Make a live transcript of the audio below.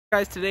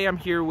Guys, today I'm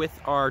here with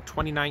our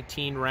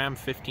 2019 Ram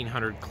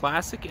 1500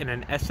 Classic in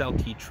an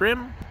SLT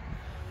trim.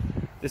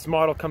 This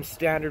model comes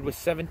standard with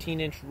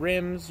 17-inch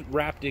rims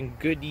wrapped in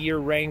Goodyear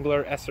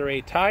Wrangler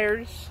SRA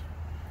tires.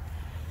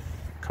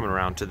 Coming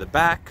around to the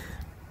back,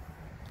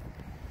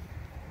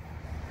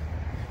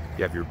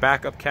 you have your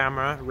backup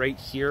camera right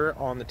here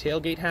on the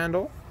tailgate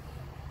handle.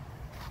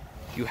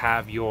 You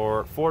have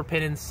your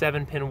 4-pin and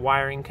 7-pin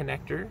wiring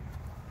connector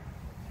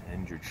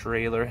and your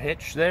trailer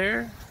hitch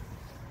there.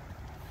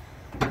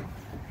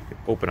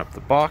 Open up the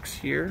box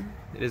here.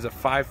 It is a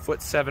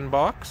 5'7"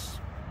 box.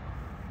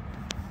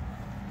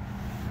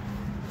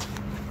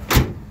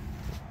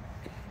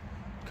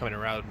 Coming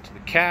around to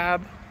the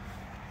cab.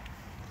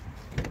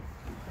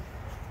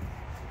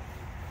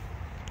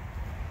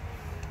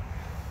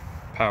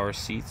 Power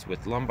seats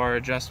with lumbar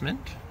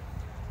adjustment.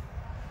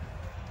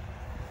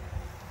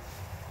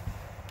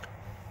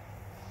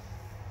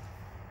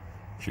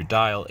 Your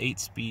dial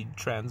 8-speed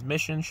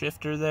transmission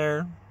shifter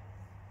there.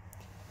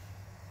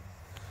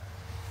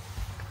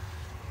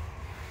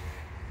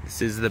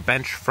 This is the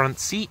bench front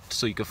seat,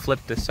 so you can flip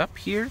this up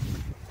here.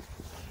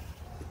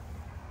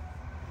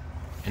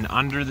 And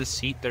under the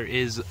seat there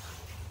is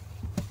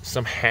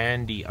some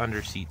handy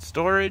under-seat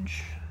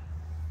storage.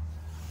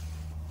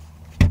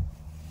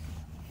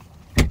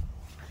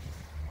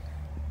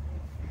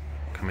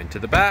 Come into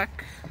the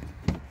back.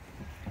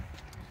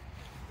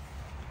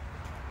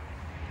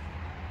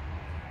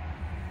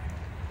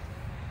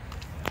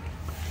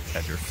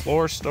 Have your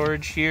floor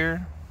storage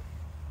here,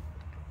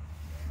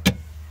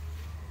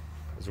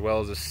 as well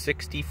as a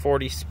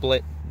 60-40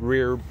 split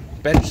rear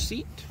bench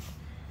seat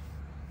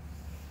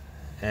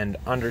and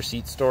under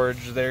seat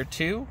storage there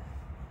too.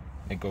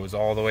 It goes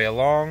all the way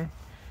along.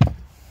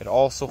 It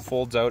also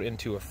folds out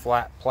into a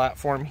flat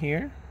platform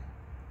here.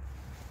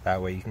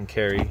 That way you can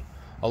carry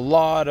a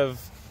lot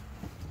of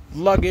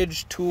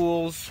luggage,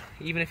 tools.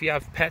 Even if you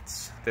have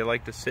pets, they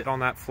like to sit on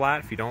that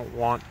flat if you don't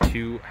want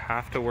to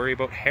have to worry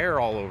about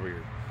hair all over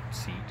your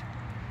seat.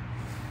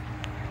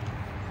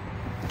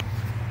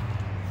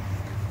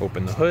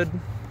 Open the hood.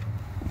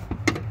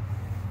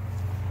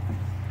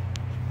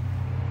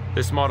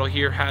 This model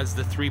here has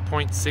the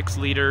 3.6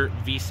 liter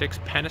V6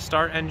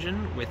 Pentastar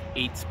engine with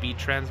 8-speed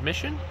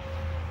transmission.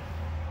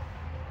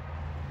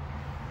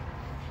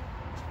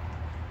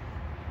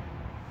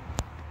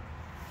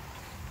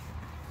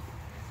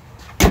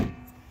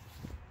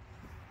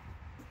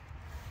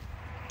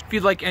 If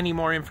you'd like any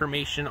more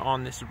information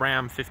on this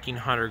Ram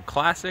 1500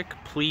 Classic,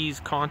 please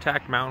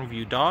contact Mountain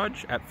View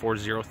Dodge at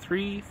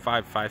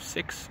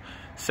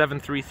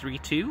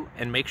 403-556-7332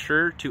 and make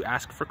sure to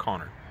ask for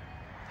Connor.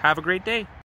 Have a great day.